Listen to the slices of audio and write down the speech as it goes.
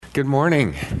Good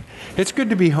morning. It's good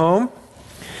to be home.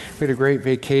 We had a great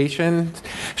vacation.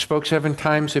 Spoke 7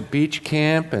 times at beach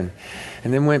camp and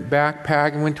then went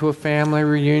backpacking, went to a family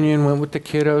reunion, went with the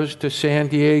kiddos to San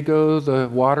Diego, the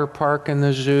water park and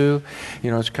the zoo.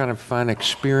 You know, it's kind of fun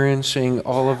experiencing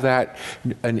all of that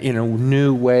in a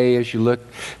new way as you look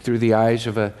through the eyes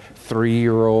of a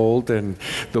 3-year-old and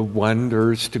the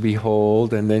wonders to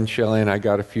behold. And then Shelley and I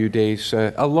got a few days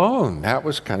alone. That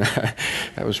was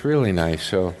that was really nice.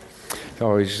 So it's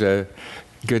always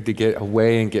good to get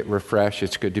away and get refreshed.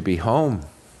 It's good to be home.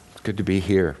 It's good to be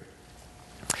here.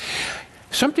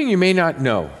 Something you may not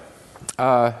know.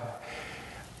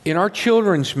 In our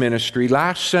children's ministry,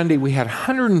 last Sunday we had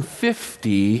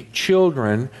 150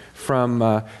 children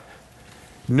from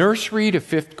nursery to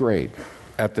 5th grade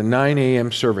at the 9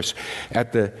 a.m. service.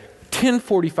 At the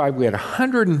 10:45 we had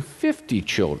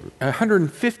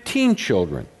 115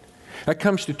 children. That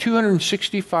comes to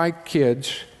 265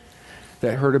 kids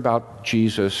that heard about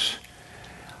Jesus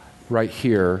right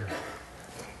here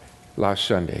last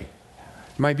Sunday.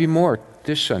 Might be more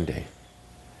this Sunday.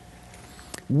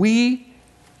 We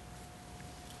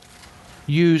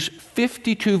use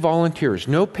 52 volunteers,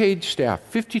 no paid staff,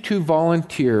 52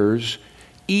 volunteers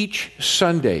each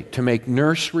Sunday to make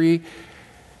nursery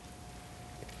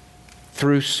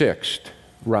through 6th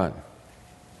run.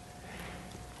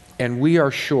 And we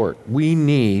are short. We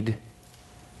need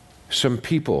some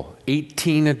people,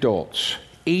 18 adults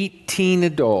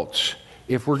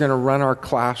if we're going to run our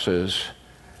classes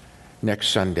next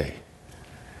Sunday.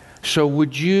 So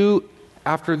would you,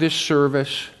 after this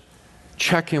service,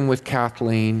 check in with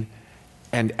Kathleen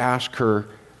and ask her,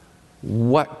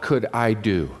 what could I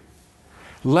do?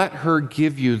 Let her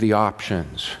give you the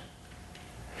options.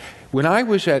 When I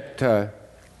was at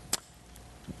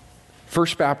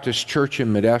First Baptist Church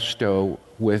in Modesto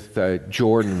with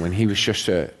Jordan when he was just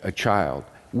a child,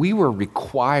 we were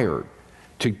required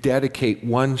to dedicate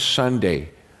one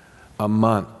Sunday a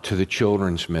month to the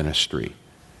children's ministry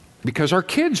because our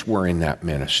kids were in that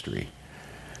ministry.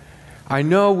 I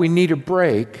know we need a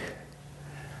break,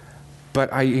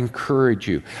 but I encourage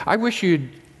you. I wish you'd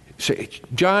say,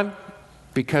 John,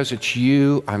 because it's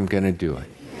you, I'm going to do it.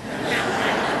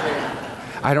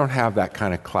 I don't have that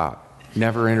kind of clout.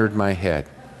 Never entered my head.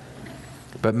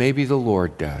 But maybe the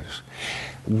Lord does.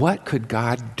 What could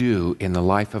God do in the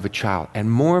life of a child? And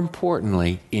more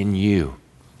importantly, in you.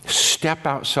 Step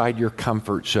outside your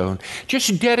comfort zone.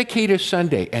 Just dedicate a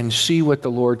Sunday and see what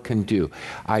the Lord can do.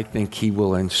 I think He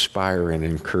will inspire and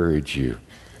encourage you.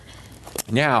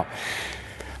 Now,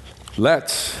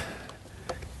 let's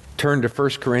turn to 1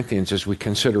 Corinthians as we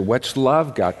consider what's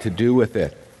love got to do with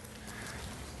it.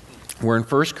 We're in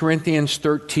 1 Corinthians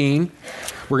 13.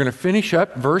 We're going to finish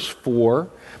up verse 4,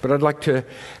 but I'd like to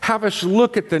have us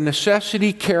look at the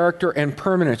necessity, character, and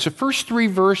permanence. The first 3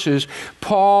 verses,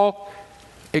 Paul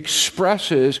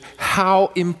expresses how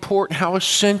important, how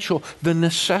essential the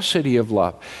necessity of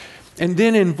love. And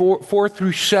then in 4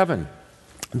 through 7,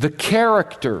 the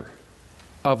character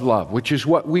of love, which is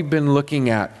what we've been looking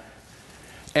at.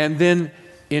 And then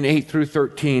in 8 through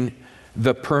 13,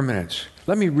 the permanence.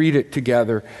 Let me read it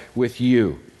together with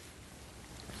you.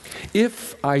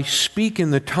 If I speak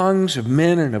in the tongues of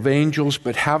men and of angels,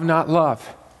 but have not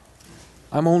love,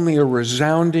 I'm only a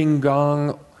resounding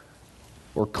gong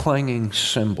or clanging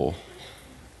cymbal.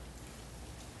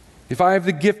 If I have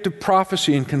the gift of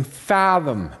prophecy and can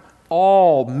fathom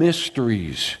all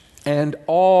mysteries and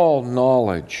all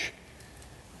knowledge,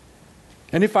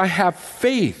 and if I have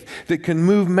faith that can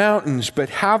move mountains but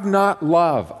have not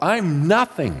love, I'm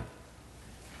nothing.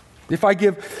 If I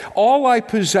give all I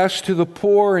possess to the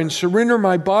poor and surrender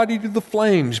my body to the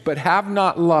flames but have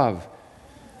not love,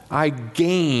 I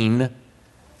gain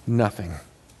nothing.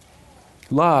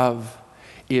 Love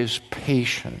is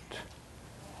patient.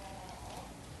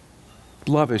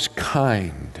 Love is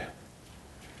kind.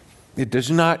 It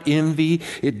does not envy.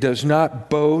 It does not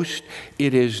boast.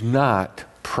 It is not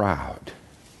proud.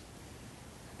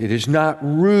 It is not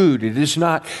rude. It is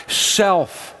not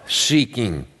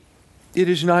self-seeking. It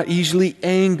is not easily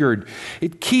angered.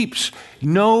 It keeps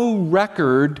no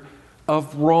record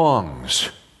of wrongs.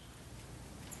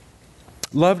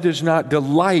 Love does not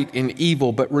delight in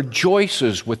evil, but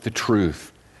rejoices with the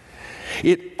truth.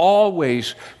 It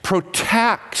always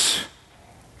protects,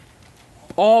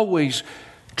 always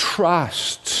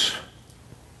trusts,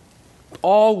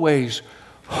 always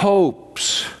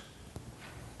hopes,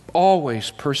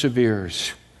 always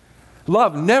perseveres.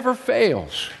 Love never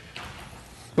fails.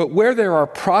 But where there are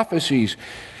prophecies,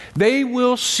 they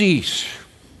will cease.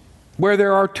 Where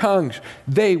there are tongues,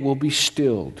 they will be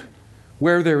stilled.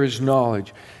 Where there is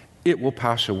knowledge, it will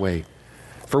pass away.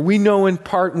 For we know in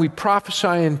part and we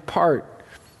prophesy in part,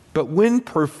 but when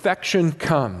perfection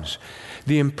comes,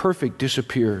 the imperfect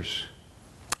disappears.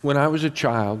 When I was a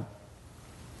child,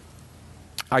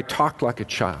 I talked like a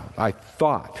child. I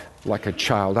thought like a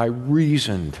child. I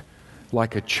reasoned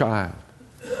like a child.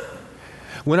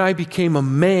 When I became a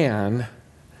man,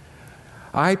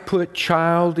 I put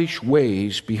childish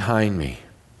ways behind me.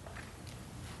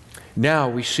 Now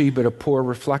we see but a poor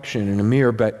reflection in a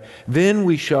mirror, but then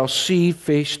we shall see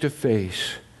face to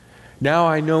face. Now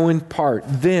I know in part,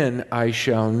 then I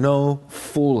shall know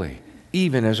fully,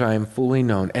 even as I am fully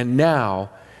known. And now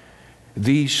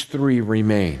these three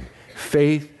remain: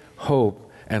 faith,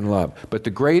 hope, and love. But the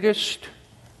greatest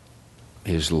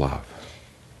is love.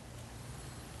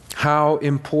 How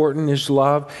important is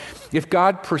love? If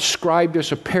God prescribed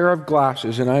us a pair of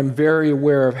glasses, and I'm very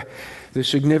aware of the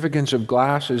significance of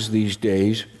glasses these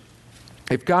days,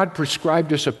 if God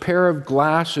prescribed us a pair of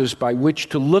glasses by which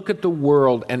to look at the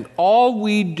world and all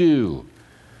we do,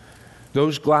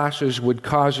 those glasses would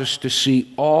cause us to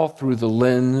see all through the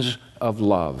lens of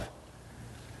love.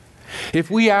 If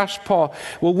we asked Paul,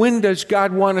 well, when does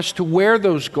God want us to wear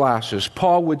those glasses?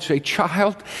 Paul would say,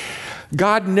 child,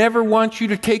 God never wants you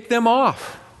to take them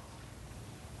off.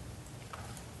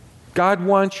 God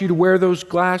wants you to wear those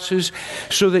glasses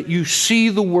so that you see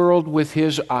the world with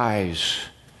His eyes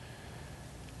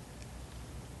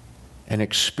and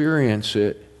experience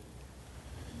it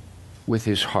with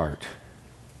His heart.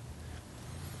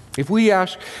 If we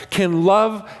ask, can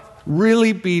love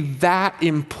really be that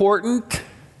important?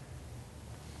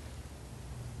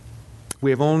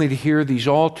 We have only to hear these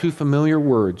all too familiar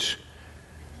words.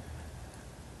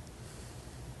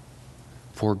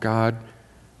 For God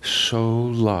so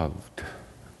loved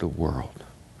the world.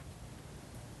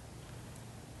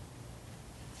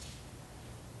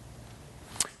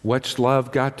 What's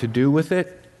love got to do with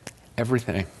it?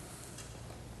 Everything.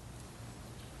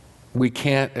 We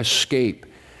can't escape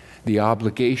the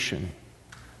obligation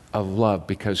of love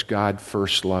because God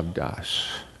first loved us.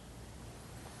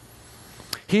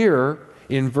 Here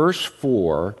in verse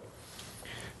 4,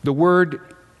 the word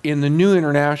in the New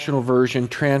International Version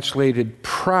translated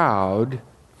proud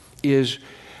is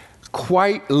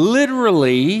quite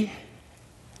literally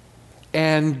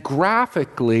and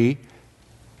graphically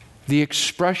the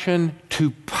expression to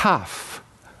puff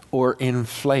or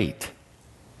inflate.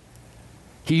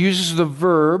 He uses the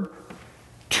verb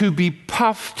to be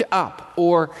puffed up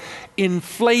or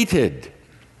inflated.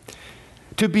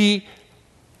 To be,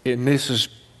 and this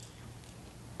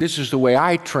is the way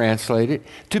I translate it,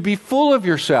 to be full of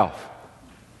yourself.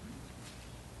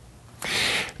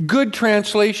 Good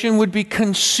translation would be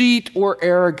conceit or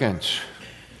arrogance.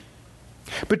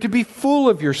 But to be full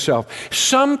of yourself.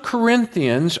 Some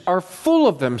Corinthians are full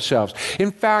of themselves.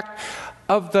 In fact,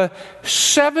 of the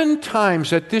 7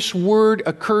 times that this word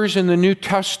occurs in the New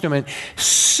Testament,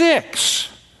 6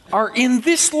 are in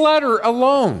this letter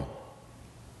alone.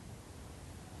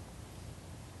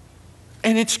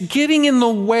 And it's getting in the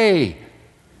way.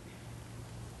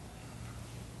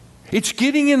 It's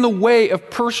getting in the way of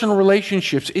personal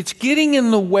relationships. It's getting in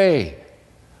the way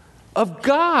of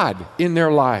God in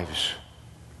their lives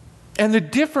and the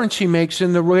difference He makes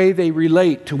in the way they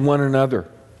relate to one another.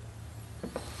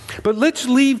 But let's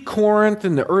leave Corinth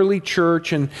and the early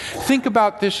church and think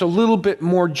about this a little bit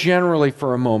more generally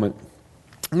for a moment.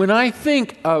 When I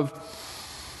think of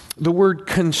the word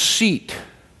conceit,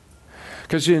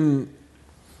 because in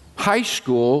high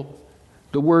school,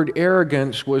 the word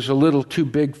arrogance was a little too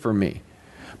big for me.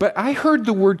 But I heard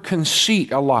the word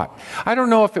conceit a lot. I don't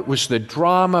know if it was the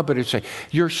drama, but it's like,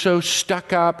 you're so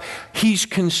stuck up, he's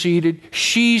conceited,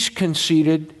 she's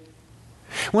conceited.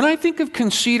 When I think of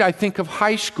conceit, I think of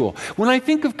high school. When I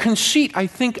think of conceit, I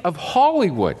think of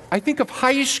Hollywood. I think of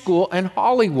high school and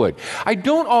Hollywood. I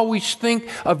don't always think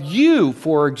of you,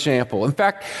 for example. In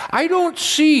fact, I don't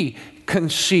see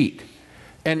conceit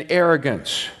and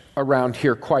arrogance around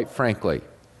here, quite frankly,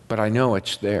 but I know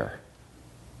it's there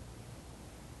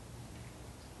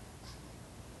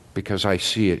because I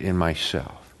see it in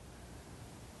myself.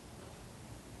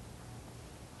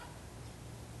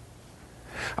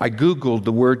 I Googled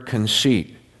the word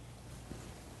conceit.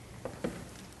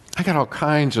 I got all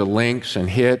kinds of links and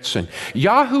hits and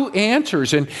Yahoo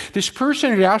Answers, and this person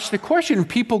had asked the question and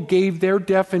people gave their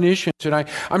definitions, and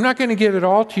I'm not going to give it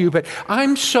all to you, but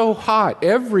I'm so hot.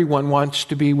 Everyone wants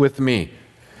to be with me.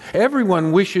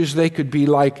 Everyone wishes they could be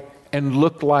like and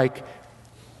look like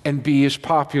and be as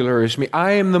popular as me.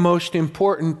 I am the most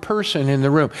important person in the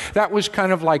room. That was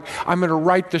kind of like, I'm going to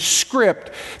write the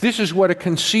script. This is what a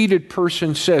conceited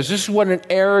person says. This is what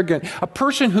a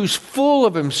person who's full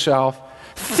of himself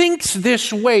thinks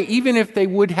this way, even if they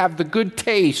would have the good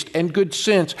taste and good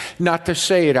sense not to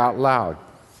say it out loud.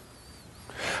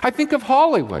 I think of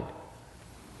Hollywood.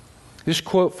 This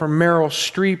quote from Meryl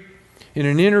Streep in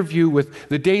an interview with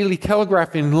the Daily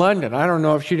Telegraph in London. I don't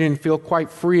know if she didn't feel quite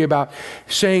free about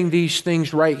saying these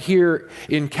things right here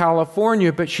in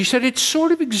California, but she said it's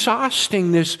sort of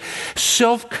exhausting, this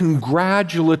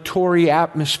self-congratulatory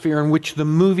atmosphere in which the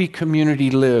movie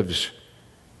community lives.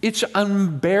 It's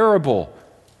unbearable.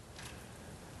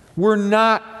 We're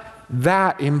not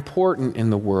that important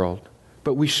in the world,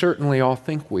 but we certainly all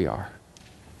think we are.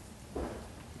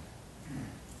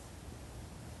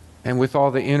 And with all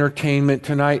the entertainment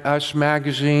tonight, Us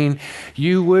Magazine,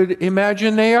 you would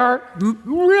imagine they are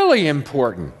really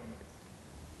important.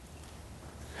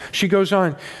 She goes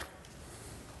on,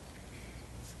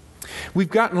 we've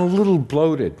gotten a little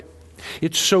bloated.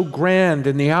 It's so grand,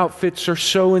 and the outfits are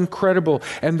so incredible,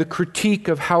 and the critique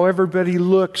of how everybody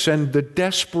looks and the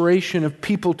desperation of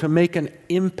people to make an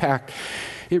impact,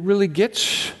 it really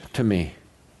gets to me.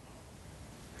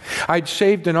 I'd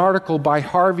saved an article by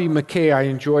Harvey Mackay. I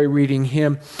enjoy reading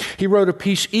him. He wrote a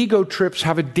piece, Ego Trips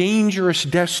Have a Dangerous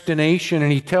Destination,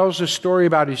 and he tells a story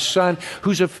about his son,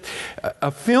 who's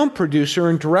a film producer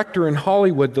and director in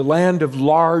Hollywood, the land of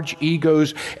large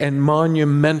egos and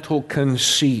monumental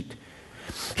conceit.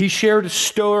 He shared a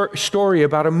story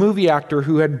about a movie actor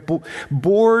who had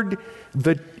bored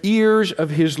the ears of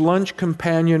his lunch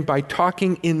companion by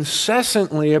talking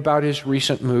incessantly about his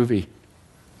recent movie.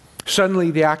 Suddenly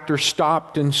the actor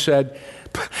stopped and said,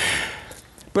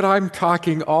 but I'm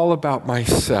talking all about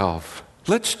myself.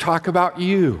 Let's talk about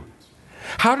you.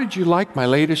 How did you like my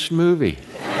latest movie?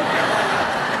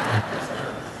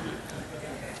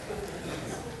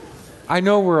 I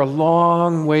know we're a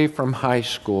long way from high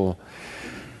school,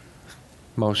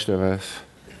 most of us.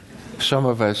 Some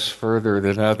of us further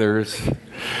than others.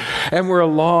 And we're a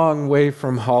long way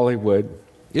from Hollywood.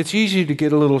 It's easy to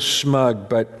get a little smug,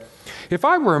 but if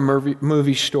I were a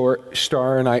movie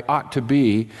star, and I ought to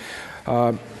be,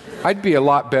 I'd be a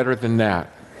lot better than that.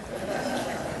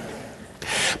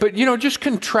 But, just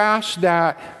contrast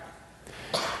that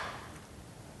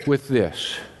with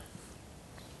this.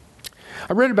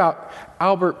 I read about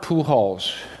Albert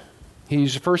Pujols.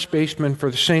 He's a first baseman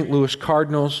for the St. Louis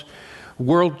Cardinals,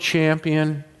 world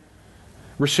champion,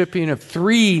 recipient of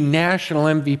 3 national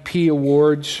MVP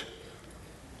awards.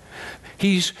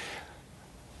 He's,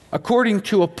 according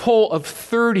to a poll of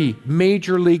 30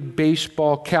 Major League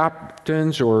Baseball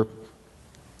captains or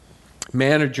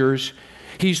managers,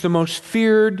 he's the most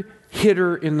feared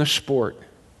hitter in the sport.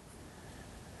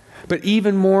 But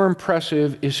even more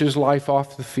impressive is his life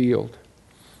off the field.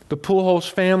 The Pujols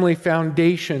Family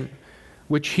Foundation,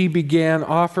 which he began,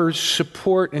 offers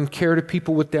support and care to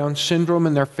people with Down syndrome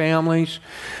and their families,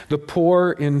 the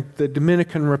poor in the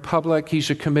Dominican Republic. He's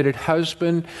a committed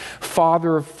husband,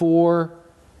 father of 4,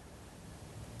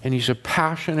 and he's a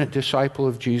passionate disciple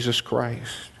of Jesus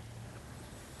Christ.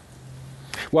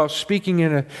 While speaking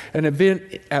in an event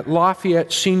at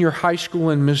Lafayette Senior High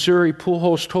School in Missouri,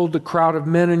 Pujols told the crowd of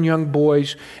men and young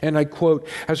boys, and I quote,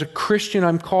 "As a Christian,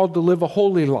 I'm called to live a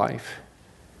holy life.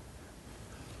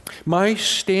 My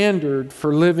standard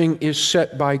for living is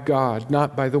set by God,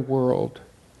 not by the world.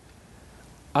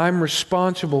 I'm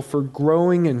responsible for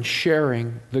growing and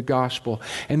sharing the gospel."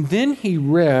 And then he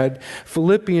read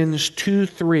Philippians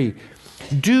 2:3.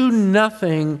 Do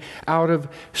nothing out of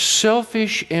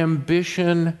selfish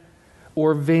ambition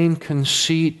or vain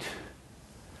conceit,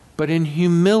 but in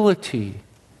humility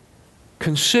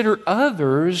consider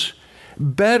others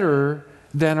better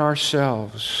than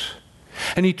ourselves.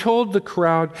 And he told the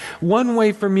crowd, one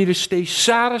way for me to stay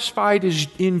satisfied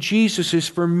in Jesus is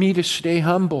for me to stay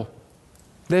humble.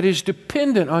 That is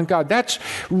dependent on God. That's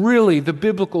really the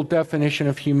biblical definition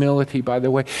of humility, by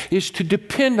the way, is to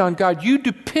depend on God. You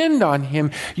depend on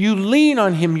Him. You lean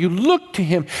on Him. You look to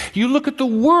Him. You look at the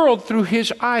world through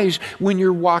His eyes when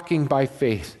you're walking by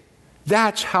faith.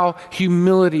 That's how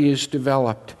humility is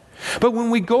developed. But when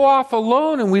we go off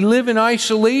alone and we live in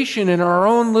isolation in our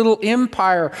own little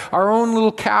empire, our own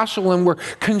little castle, and we're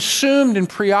consumed and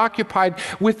preoccupied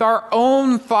with our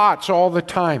own thoughts all the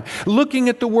time, looking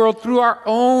at the world through our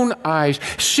own eyes,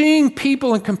 seeing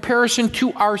people in comparison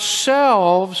to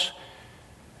ourselves,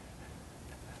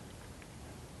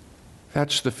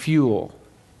 that's the fuel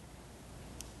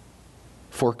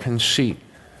for conceit,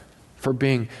 for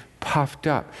being puffed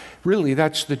up. Really,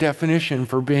 that's the definition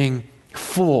for being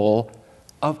full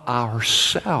of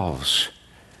ourselves.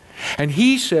 And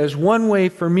he says one way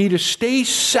for me to stay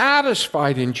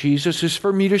satisfied in Jesus is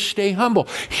for me to stay humble.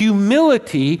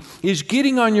 Humility is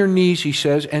getting on your knees, he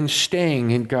says, and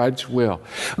staying in God's will.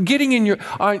 Getting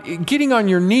on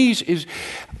your knees is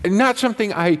not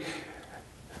something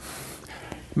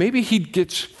maybe he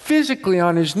gets physically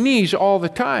on his knees all the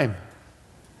time.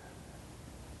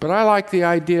 But I like the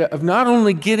idea of not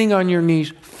only getting on your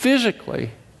knees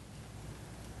physically,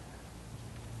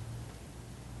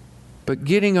 but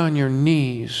getting on your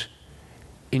knees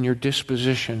in your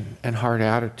disposition and heart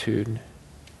attitude.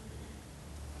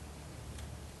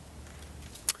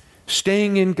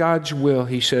 Staying in God's will,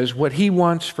 he says, what he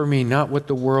wants for me, not what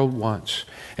the world wants.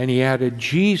 And he added,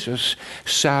 Jesus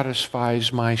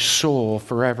satisfies my soul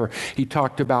forever. He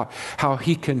talked about how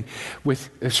he can, with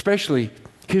especially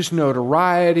his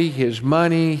notoriety, his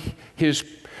money, his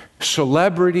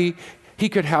celebrity, he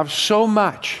could have so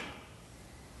much.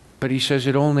 But he says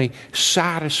it only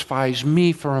satisfies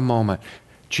me for a moment.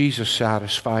 Jesus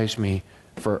satisfies me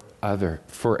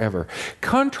forever.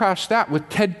 Contrast that with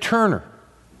Ted Turner.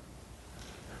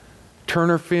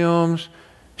 Turner Films,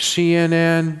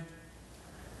 CNN.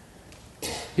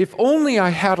 If only I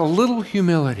had a little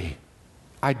humility,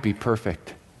 I'd be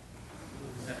perfect.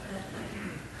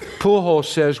 Pujols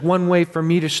says, one way for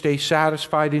me to stay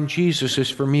satisfied in Jesus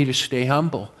is for me to stay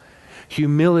humble.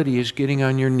 Humility is getting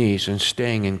on your knees and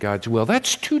staying in God's will.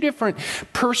 That's two different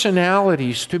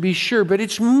personalities, to be sure, but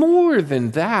it's more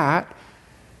than that.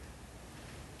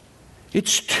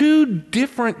 It's two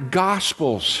different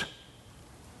gospels.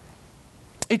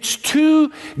 It's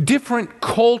two different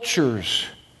cultures.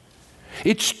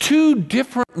 It's two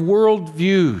different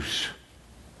worldviews.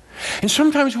 And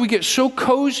sometimes we get so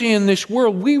cozy in this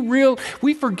world,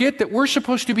 we forget that we're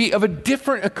supposed to be of a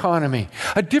different economy,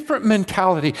 a different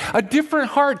mentality, a different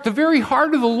heart, the very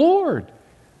heart of the Lord.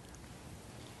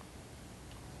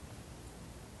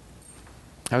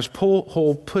 As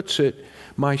Pujols puts it,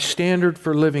 my standard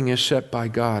for living is set by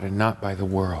God and not by the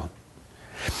world.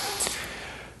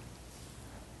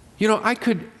 You know,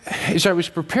 as I was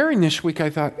preparing this week,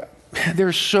 I thought,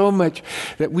 there's so much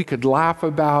that we could laugh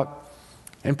about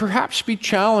and perhaps be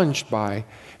challenged by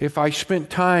if I spent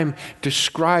time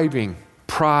describing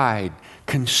pride,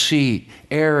 conceit,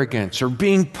 arrogance, or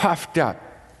being puffed up.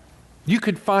 You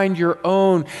could find your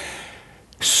own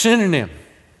synonym.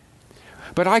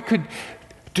 But I could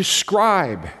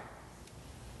describe,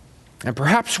 and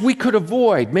perhaps we could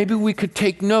avoid. Maybe we could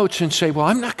take notes and say, well,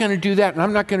 I'm not going to do that, and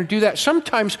I'm not going to do that.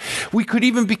 Sometimes we could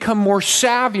even become more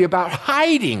savvy about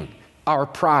hiding our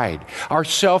pride, our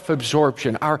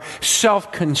self-absorption, our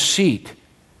self-conceit.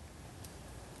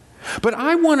 But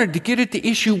I wanted to get at the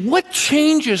issue, what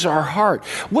changes our heart?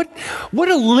 What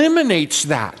eliminates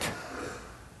that?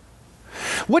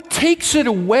 What takes it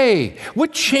away?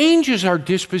 What changes our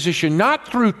disposition? Not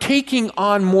through taking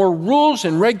on more rules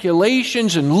and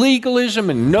regulations and legalism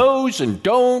and no's and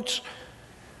don'ts.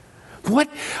 What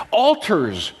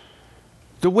alters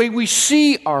the way we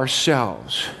see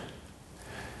ourselves?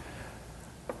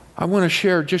 I want to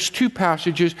share just two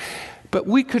passages, but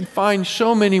we could find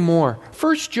so many more.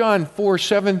 1 John 4,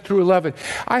 7 through 11.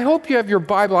 I hope you have your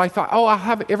Bible. I thought, I'll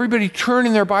have everybody turn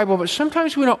in their Bible, but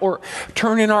sometimes we don't, or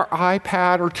turn in our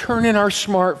iPad or turn in our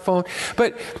smartphone.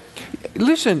 But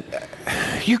listen,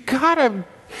 you got to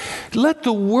let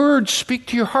the Word speak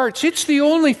to your hearts. It's the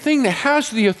only thing that has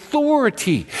the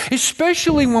authority,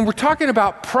 especially when we're talking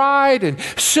about pride and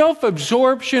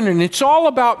self-absorption, and it's all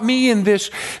about me in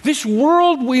this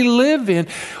world we live in.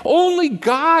 Only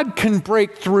God can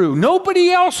break through.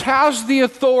 Nobody else has the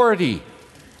authority.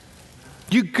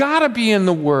 You got to be in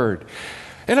the Word.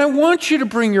 And I want you to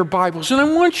bring your Bibles, and I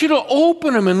want you to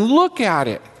open them and look at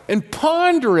it and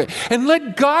ponder it and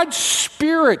let God's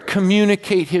Spirit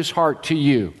communicate His heart to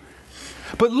you.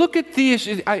 But look at these.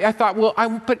 I thought,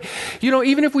 but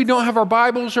even if we don't have our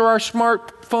Bibles or our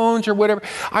smartphones or whatever,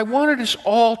 I wanted us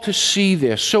all to see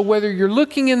this. So whether you're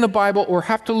looking in the Bible or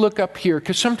have to look up here,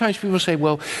 because sometimes people say,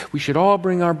 well, we should all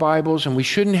bring our Bibles and we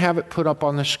shouldn't have it put up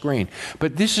on the screen.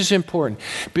 But this is important.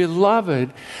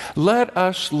 Beloved, let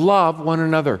us love one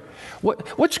another.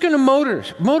 What's going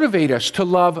to motivate us to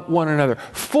love one another?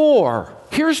 For,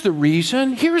 here's the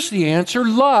reason, here's the answer,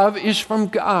 love is from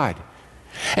God.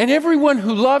 And everyone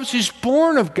who loves is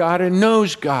born of God and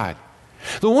knows God.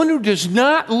 The one who does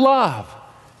not love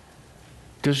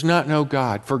does not know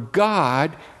God, for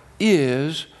God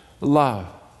is love.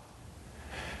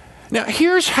 Now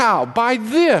here's how. By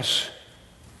this,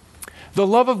 the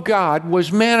love of God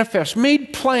was manifest,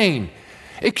 made plain,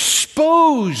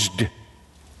 exposed,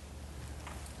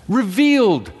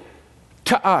 revealed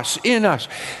to us, in us.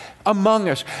 among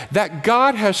us, that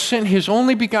God has sent his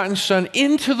only begotten Son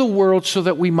into the world so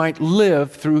that we might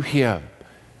live through him.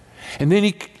 And then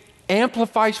he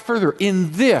amplifies further,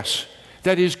 in this,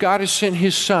 that is, God has sent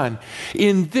his Son.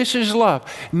 In this is love.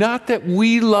 Not that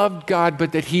we loved God,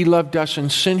 but that he loved us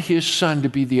and sent his Son to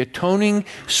be the atoning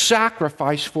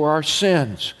sacrifice for our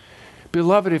sins.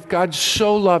 Beloved, if God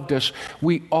so loved us,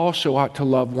 we also ought to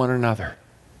love one another.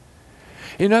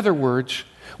 In other words,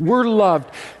 we're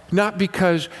loved not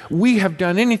because we have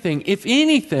done anything. If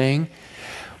anything,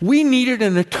 we needed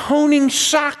an atoning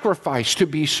sacrifice to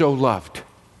be so loved.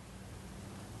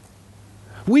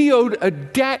 We owed a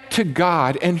debt to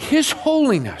God and his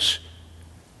holiness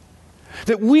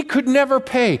that we could never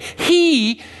pay.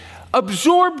 He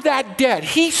absorbed that debt.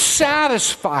 He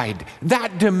satisfied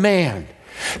that demand.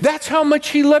 That's how much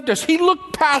he loved us. He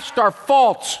looked past our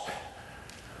faults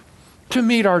to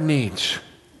meet our needs.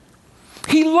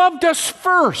 He loved us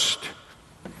first.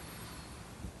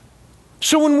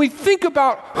 So when we think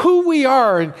about who we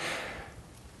are, and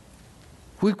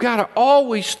we've got to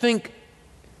always think,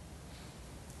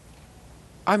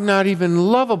 I'm not even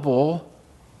lovable.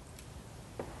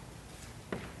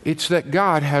 It's that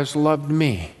God has loved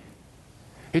me.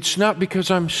 It's not because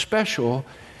I'm special.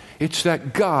 It's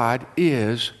that God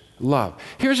is love.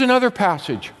 Here's another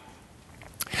passage.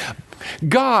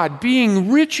 God,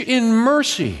 being rich in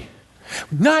mercy,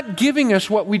 not giving us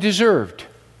what we deserved,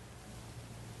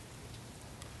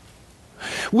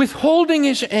 withholding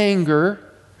his anger,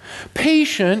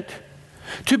 patient,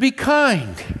 to be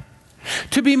kind,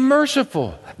 to be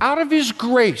merciful, out of his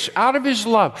grace, out of his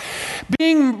love,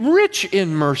 being rich in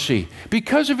mercy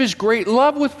because of his great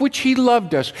love with which he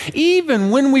loved us, even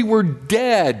when we were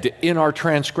dead in our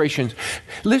transgressions.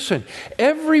 Listen,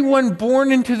 everyone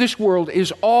born into this world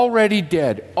is already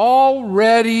dead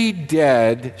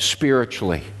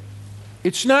spiritually.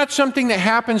 It's not something that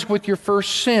happens with your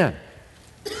first sin.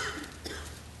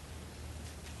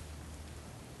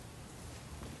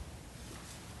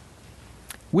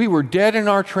 We were dead in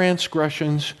our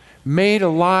transgressions, made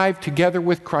alive together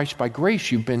with Christ. By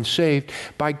grace you've been saved,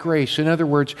 by grace. In other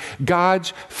words,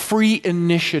 God's free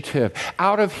initiative,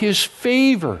 out of his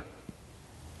favor.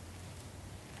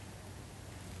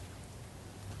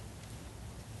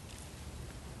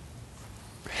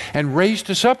 And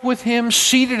raised us up with him,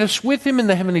 seated us with him in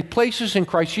the heavenly places in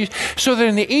Christ Jesus, so that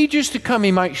in the ages to come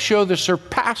he might show the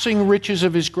surpassing riches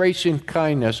of his grace and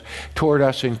kindness toward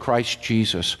us in Christ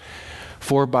Jesus.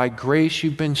 For by grace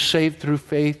you've been saved through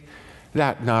faith,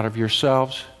 that not of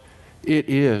yourselves. It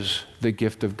is the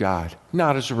gift of God,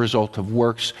 not as a result of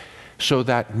works, so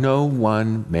that no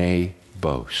one may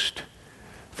boast.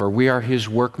 For we are his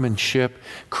workmanship,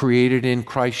 created in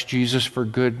Christ Jesus for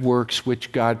good works,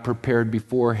 which God prepared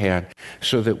beforehand,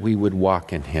 so that we would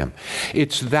walk in him.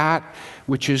 It's that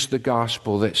which is the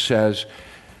gospel that says,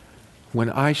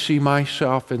 when I see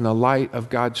myself in the light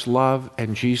of God's love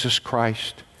and Jesus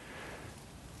Christ,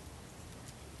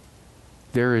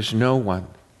 there is no one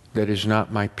that is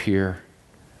not my peer,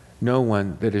 no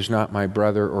one that is not my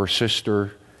brother or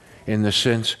sister, in the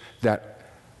sense that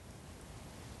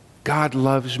God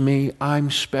loves me,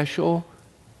 I'm special.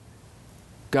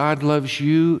 God loves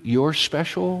you, you're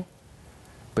special.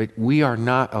 But we are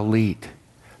not elite.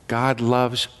 God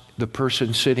loves the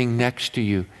person sitting next to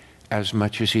you as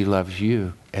much as he loves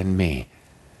you and me.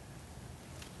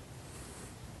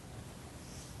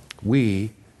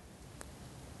 We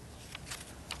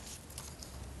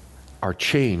are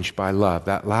changed by love.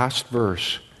 That last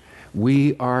verse,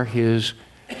 we are his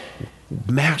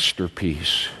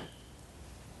masterpiece,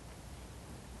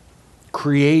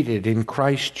 created in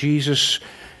Christ Jesus,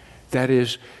 that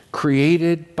is,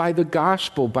 created by the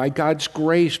gospel, by God's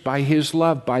grace, by his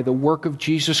love, by the work of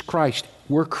Jesus Christ.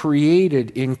 We're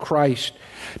created in Christ,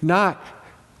 not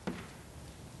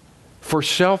for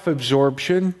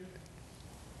self-absorption,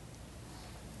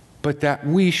 but that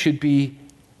we should be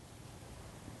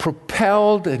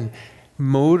propelled and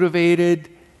motivated,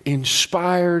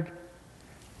 inspired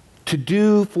to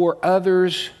do for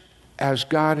others as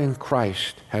God in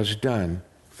Christ has done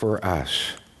for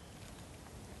us.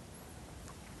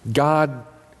 God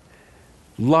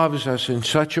loves us in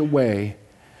such a way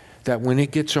that when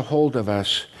it gets a hold of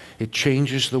us, it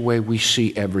changes the way we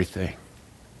see everything.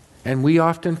 And we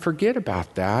often forget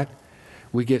about that.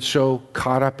 We get so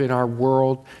caught up in our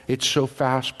world. It's so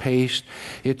fast-paced.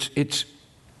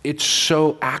 It's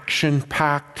so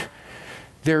action-packed.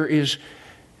 There is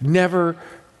never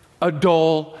a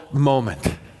dull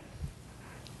moment.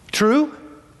 True?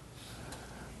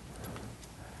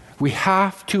 We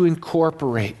have to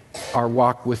incorporate our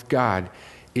walk with God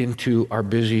into our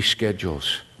busy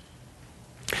schedules.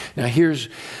 Now, here's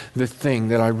the thing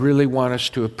that I really want us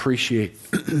to appreciate.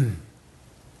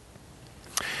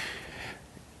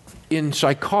 In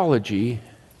psychology,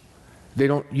 they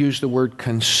don't use the word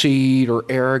conceit or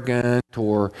arrogant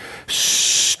or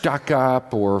stuck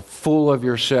up or full of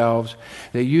yourselves.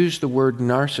 They use the word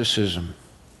narcissism.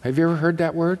 Have you ever heard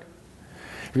that word?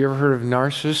 Have you ever heard of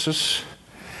Narcissus?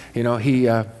 You know, he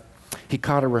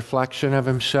caught a reflection of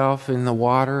himself in the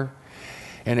water,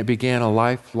 and it began a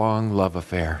lifelong love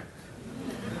affair.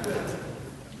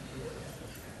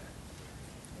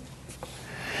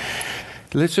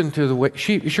 Listen to the way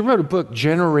she wrote a book,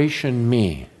 Generation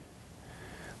Me,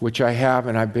 which I have,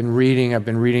 and I've been reading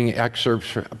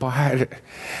excerpts.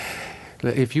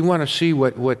 If you want to see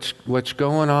what's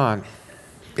going on,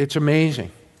 it's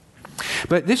amazing.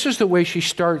 But this is the way she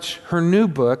starts her new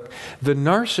book, The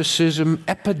Narcissism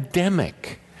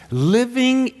Epidemic,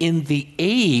 Living in the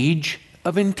Age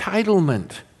of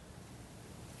Entitlement.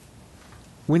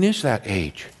 When is that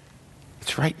age?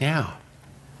 It's right now.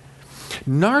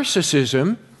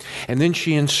 Narcissism, and then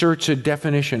she inserts a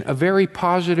definition, a very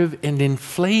positive and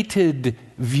inflated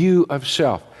view of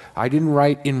self. I didn't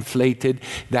write inflated,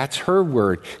 that's her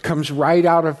word. Comes right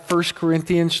out of 1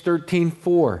 Corinthians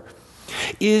 13:4.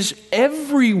 Is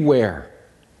everywhere.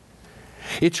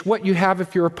 It's what you have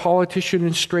if you're a politician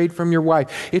and strayed from your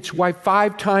wife. It's why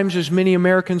 5 times as many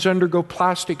Americans undergo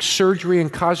plastic surgery and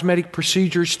cosmetic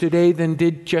procedures today than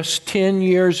did just 10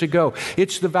 years ago.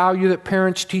 It's the value that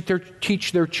parents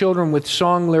teach their children with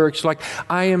song lyrics like,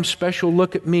 I am special,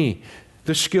 look at me.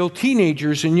 The skill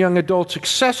teenagers and young adults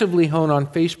excessively hone on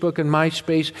Facebook and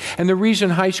MySpace, and the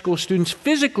reason high school students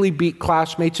physically beat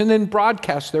classmates and then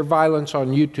broadcast their violence on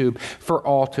YouTube for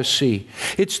all to see.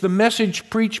 It's the message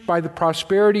preached by the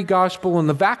prosperity gospel and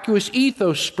the vacuous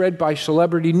ethos spread by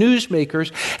celebrity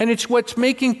newsmakers, and it's what's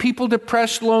making people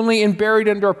depressed, lonely, and buried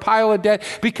under a pile of debt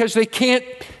because they can't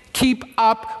keep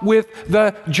up with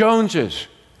the Joneses.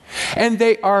 And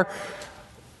they are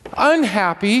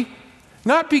unhappy,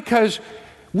 not because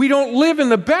we don't live in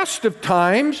the best of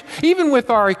times. Even with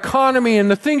our economy and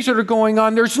the things that are going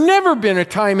on, there's never been a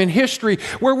time in history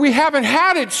where we haven't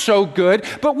had it so good,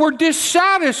 but we're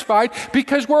dissatisfied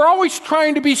because we're always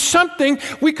trying to be something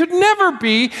we could never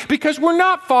be because we're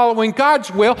not following God's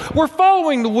will. We're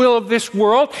following the will of this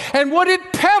world and what it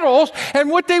peddles and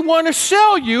what they want to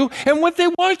sell you and what they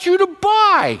want you to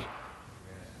buy.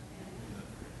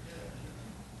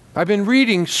 I've been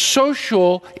reading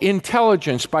Social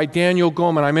Intelligence by Daniel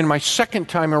Goleman. I'm in my second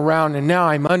time around, and now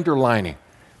I'm underlining.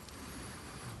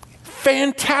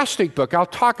 Fantastic book. I'll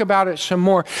talk about it some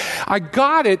more. I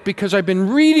got it because I've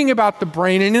been reading about the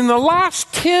brain, and in the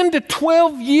last 10 to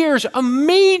 12 years,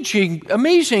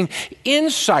 amazing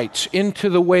insights into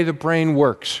the way the brain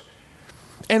works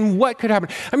and what could happen.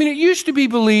 I mean, it used to be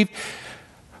believed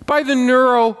by the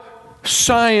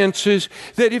neurosciences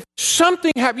that if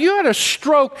something happened, you had a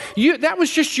stroke, that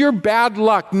was just your bad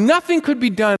luck. Nothing could be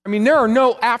done. I mean, there are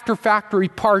no after-factory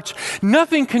parts.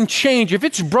 Nothing can change. If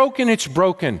it's broken, it's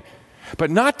broken.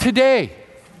 But not today.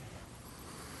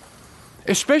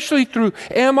 Especially through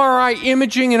MRI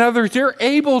imaging and others, they're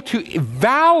able to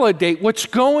validate what's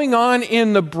going on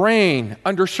in the brain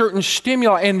under certain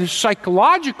stimuli, and the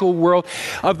psychological world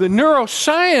of the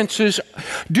neurosciences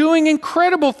doing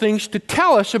incredible things to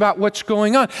tell us about what's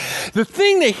going on. The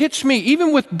thing that hits me,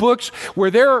 even with books where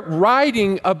they're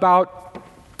writing about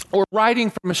or writing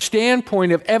from a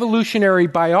standpoint of evolutionary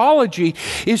biology,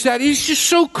 is that it's just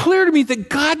so clear to me that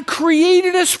God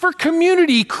created us for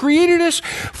community. He created us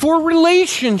for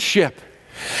relationship.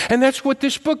 And that's what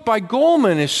this book by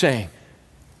Goleman is saying.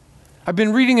 I've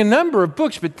been reading a number of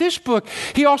books, but this book,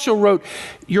 he also wrote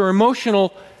Your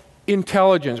Emotional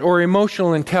Intelligence or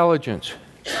Emotional Intelligence.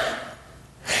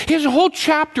 He has a whole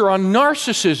chapter on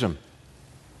narcissism.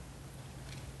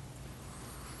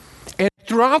 And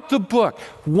throughout the book,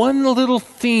 one little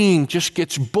theme just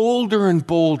gets bolder and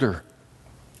bolder.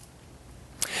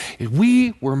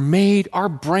 We were made, our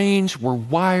brains were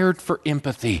wired for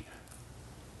empathy.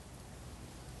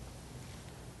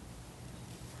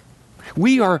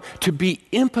 We are to be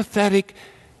empathetic,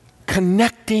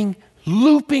 connecting,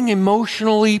 looping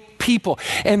emotionally people.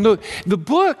 And the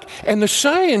book and the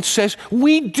science says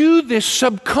we do this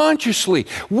subconsciously.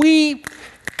 We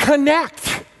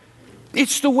connect.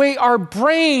 It's the way our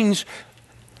brains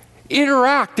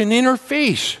interact and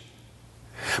interface.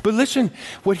 But listen,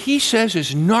 what he says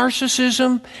is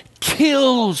narcissism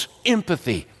kills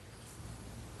empathy.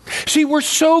 See, we're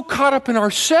so caught up in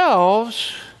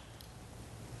ourselves,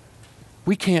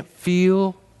 we can't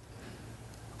feel.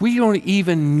 We don't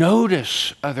even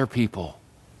notice other people.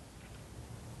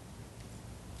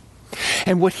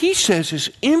 And what he says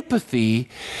is empathy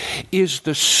is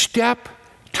the step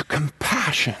to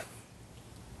compassion.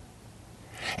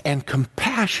 And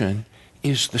compassion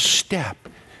is the step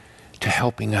to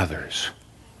helping others.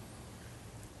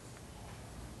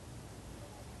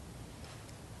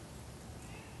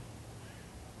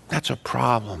 That's a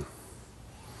problem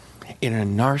in a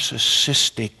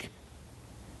narcissistic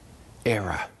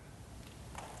era.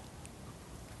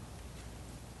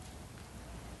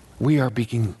 We are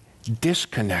being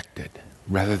disconnected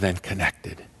rather than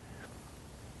connected.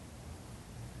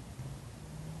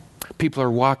 People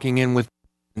are walking in with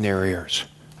in their ears.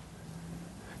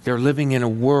 They're living in a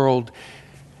world,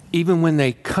 even when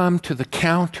they come to the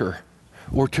counter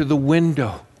or to the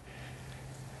window.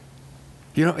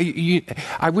 You know,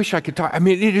 I wish I could talk. I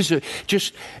mean, it is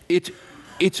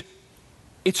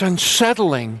it's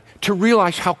unsettling to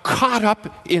realize how caught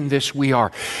up in this we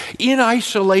are, in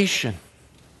isolation.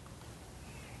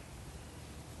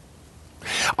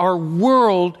 Our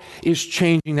world is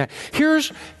changing that.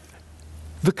 Here's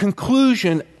the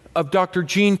conclusion of Dr.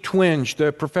 Gene Twenge,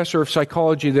 the professor of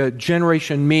psychology, the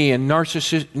Generation Me and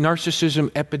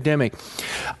narcissism epidemic.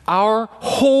 Our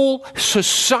whole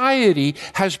society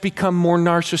has become more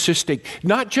narcissistic.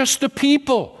 Not just the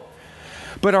people,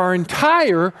 but our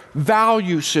entire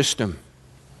value system.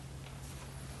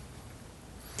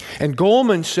 And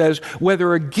Goleman says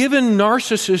whether a given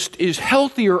narcissist is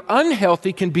healthy or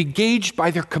unhealthy can be gauged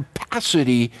by their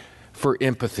capacity for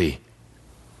empathy.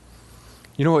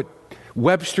 You know what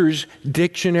Webster's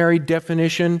dictionary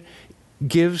definition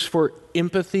gives for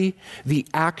empathy? The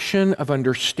action of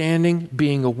understanding,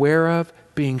 being aware of,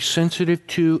 being sensitive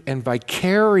to, and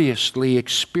vicariously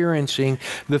experiencing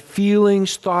the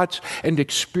feelings, thoughts, and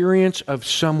experience of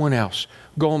someone else.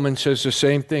 Goleman says the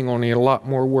same thing, only a lot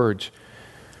more words.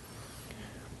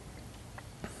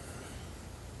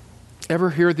 Ever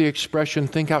hear the expression,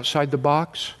 think outside the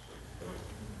box?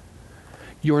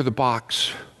 You're the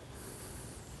box.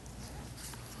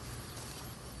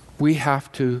 We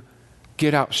have to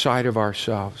get outside of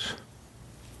ourselves.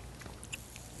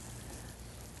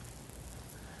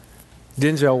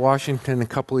 Denzel Washington, a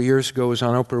couple of years ago, was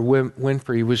on Oprah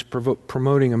Winfrey. He was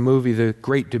promoting a movie, The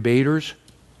Great Debaters.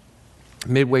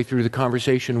 Midway through the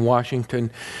conversation,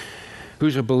 Washington,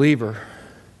 who's a believer,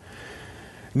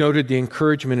 noted the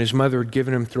encouragement his mother had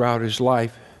given him throughout his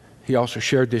life. He also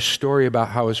shared this story about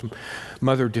how his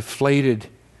mother deflated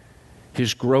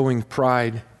his growing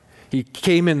pride. He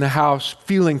came in the house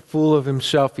feeling full of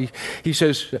himself. He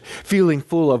says, feeling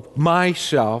full of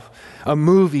myself, a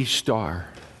movie star.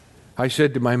 I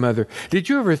said to my mother, did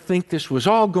you ever think this was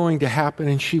all going to happen?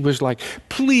 And she was like,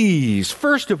 please,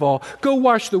 first of all, go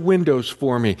wash the windows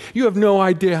for me. You have no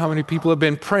idea how many people have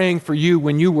been praying for you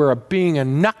when you were being a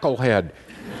knucklehead.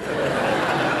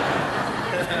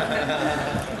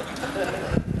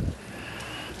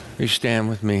 You stand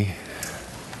with me.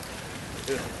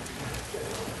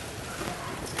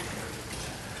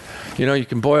 You know, you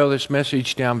can boil this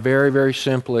message down very, very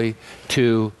simply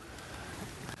to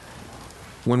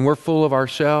when we're full of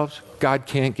ourselves, God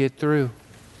can't get through.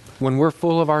 When we're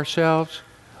full of ourselves,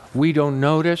 we don't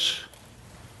notice.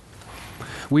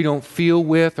 We don't feel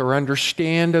with or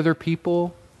understand other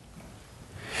people.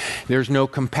 There's no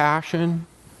compassion.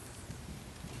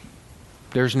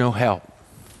 There's no help.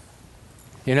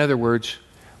 In other words,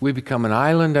 we become an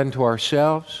island unto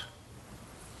ourselves.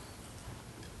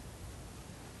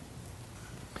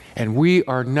 And we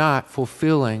are not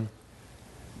fulfilling,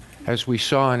 as we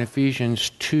saw in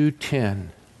Ephesians 2:10,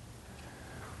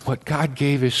 what God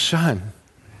gave His Son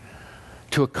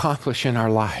to accomplish in our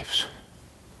lives.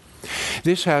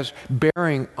 This has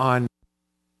bearing on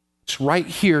right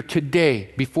here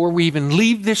today, before we even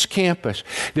leave this campus.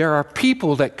 There are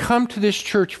people that come to this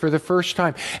church for the first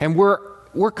time, and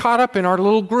we're caught up in our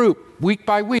little group week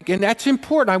by week, and that's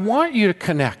important. I want you to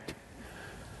connect.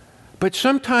 But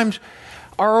sometimes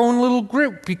our own little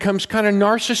group becomes kind of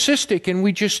narcissistic, and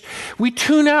we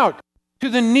tune out to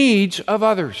the needs of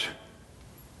others.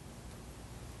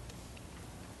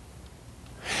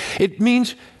 It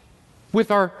means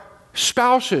with our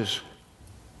spouses,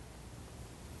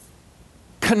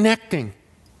 connecting.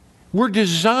 We're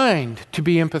designed to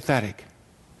be empathetic,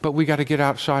 but we got to get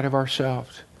outside of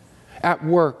ourselves. At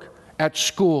work, at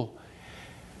school,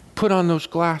 put on those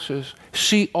glasses.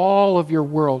 See all of your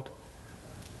world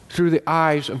through the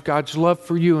eyes of God's love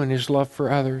for you and His love for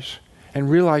others, and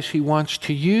realize He wants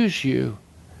to use you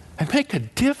and make a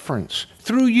difference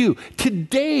through you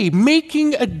today,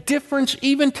 making a difference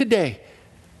even today.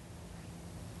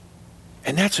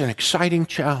 And that's an exciting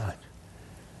challenge.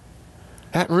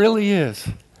 That really is.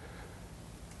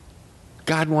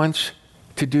 God wants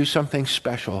to do something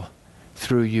special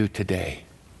through you today.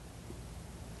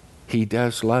 He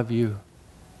does love you.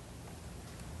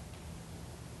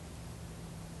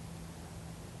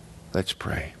 Let's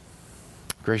pray.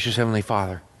 Gracious Heavenly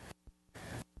Father, thank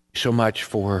you so much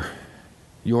for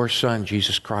your Son,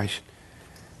 Jesus Christ.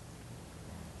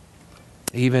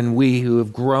 Even we who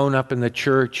have grown up in the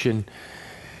church, and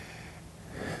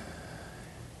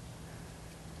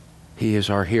He is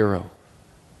our hero.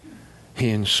 He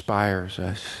inspires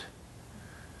us.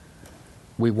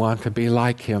 We want to be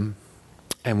like Him,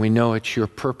 and we know it's your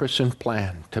purpose and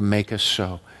plan to make us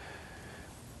so.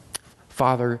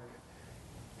 Father,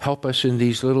 help us in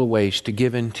these little ways to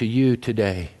give in to you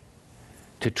today,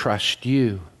 to trust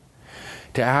you,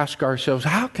 to ask ourselves,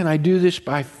 how can I do this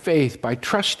by faith, by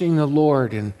trusting the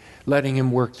Lord and letting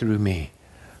Him work through me?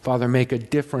 Father, make a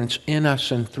difference in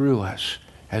us and through us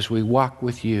as we walk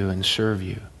with you and serve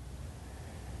you.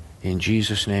 In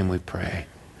Jesus' name we pray.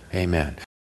 Amen.